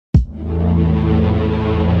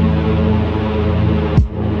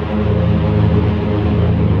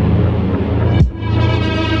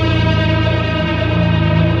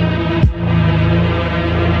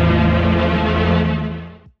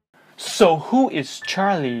who is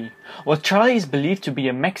Charlie? Well, Charlie is believed to be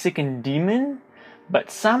a Mexican demon,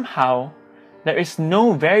 but somehow there is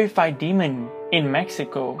no verified demon in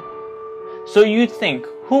Mexico. So you'd think,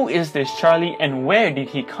 who is this Charlie and where did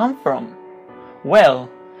he come from? Well,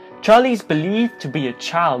 Charlie is believed to be a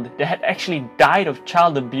child that had actually died of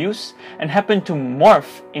child abuse and happened to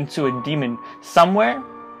morph into a demon somewhere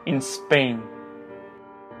in Spain.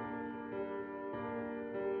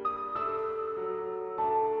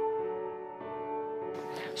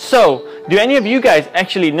 So, do any of you guys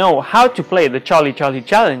actually know how to play the Charlie Charlie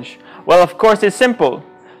challenge? Well, of course it's simple.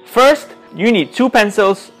 First, you need 2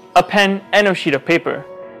 pencils, a pen and a sheet of paper,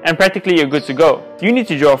 and practically you're good to go. You need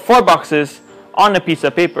to draw 4 boxes on a piece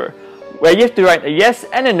of paper, where you have to write a yes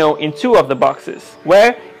and a no in 2 of the boxes,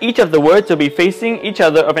 where each of the words will be facing each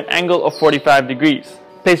other of an angle of 45 degrees.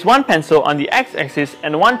 Place 1 pencil on the x-axis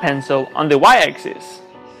and 1 pencil on the y-axis.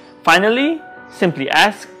 Finally, simply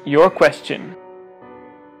ask your question.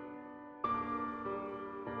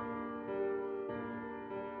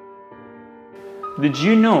 Did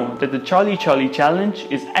you know that the Charlie Charlie challenge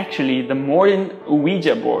is actually the modern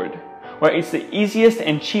Ouija board, where it's the easiest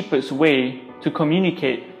and cheapest way to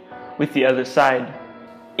communicate with the other side?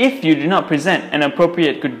 If you do not present an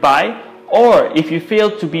appropriate goodbye, or if you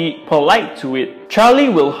fail to be polite to it, Charlie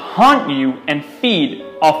will haunt you and feed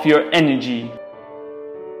off your energy.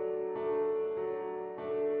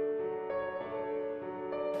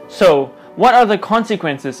 So, what are the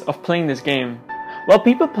consequences of playing this game? Well,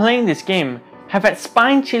 people playing this game have had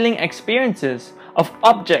spine-chilling experiences of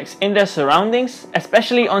objects in their surroundings,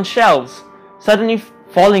 especially on shelves, suddenly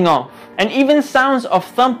falling off, and even sounds of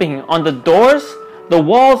thumping on the doors, the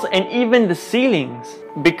walls, and even the ceilings.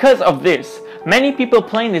 Because of this, many people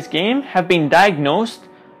playing this game have been diagnosed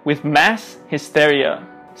with mass hysteria,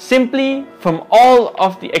 simply from all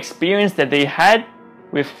of the experience that they had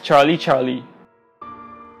with Charlie Charlie.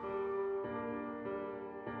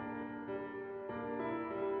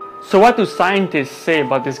 So what do scientists say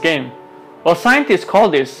about this game? Well, scientists call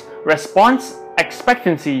this response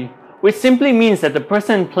expectancy, which simply means that the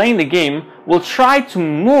person playing the game will try to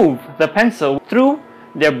move the pencil through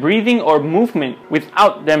their breathing or movement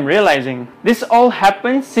without them realizing. This all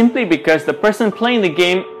happens simply because the person playing the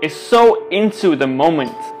game is so into the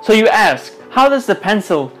moment. So you ask, how does the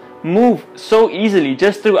pencil move so easily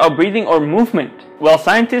just through our breathing or movement? Well,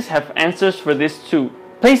 scientists have answers for this too.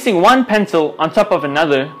 Placing one pencil on top of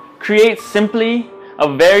another creates simply a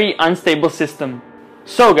very unstable system.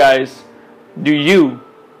 So guys, do you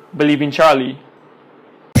believe in Charlie?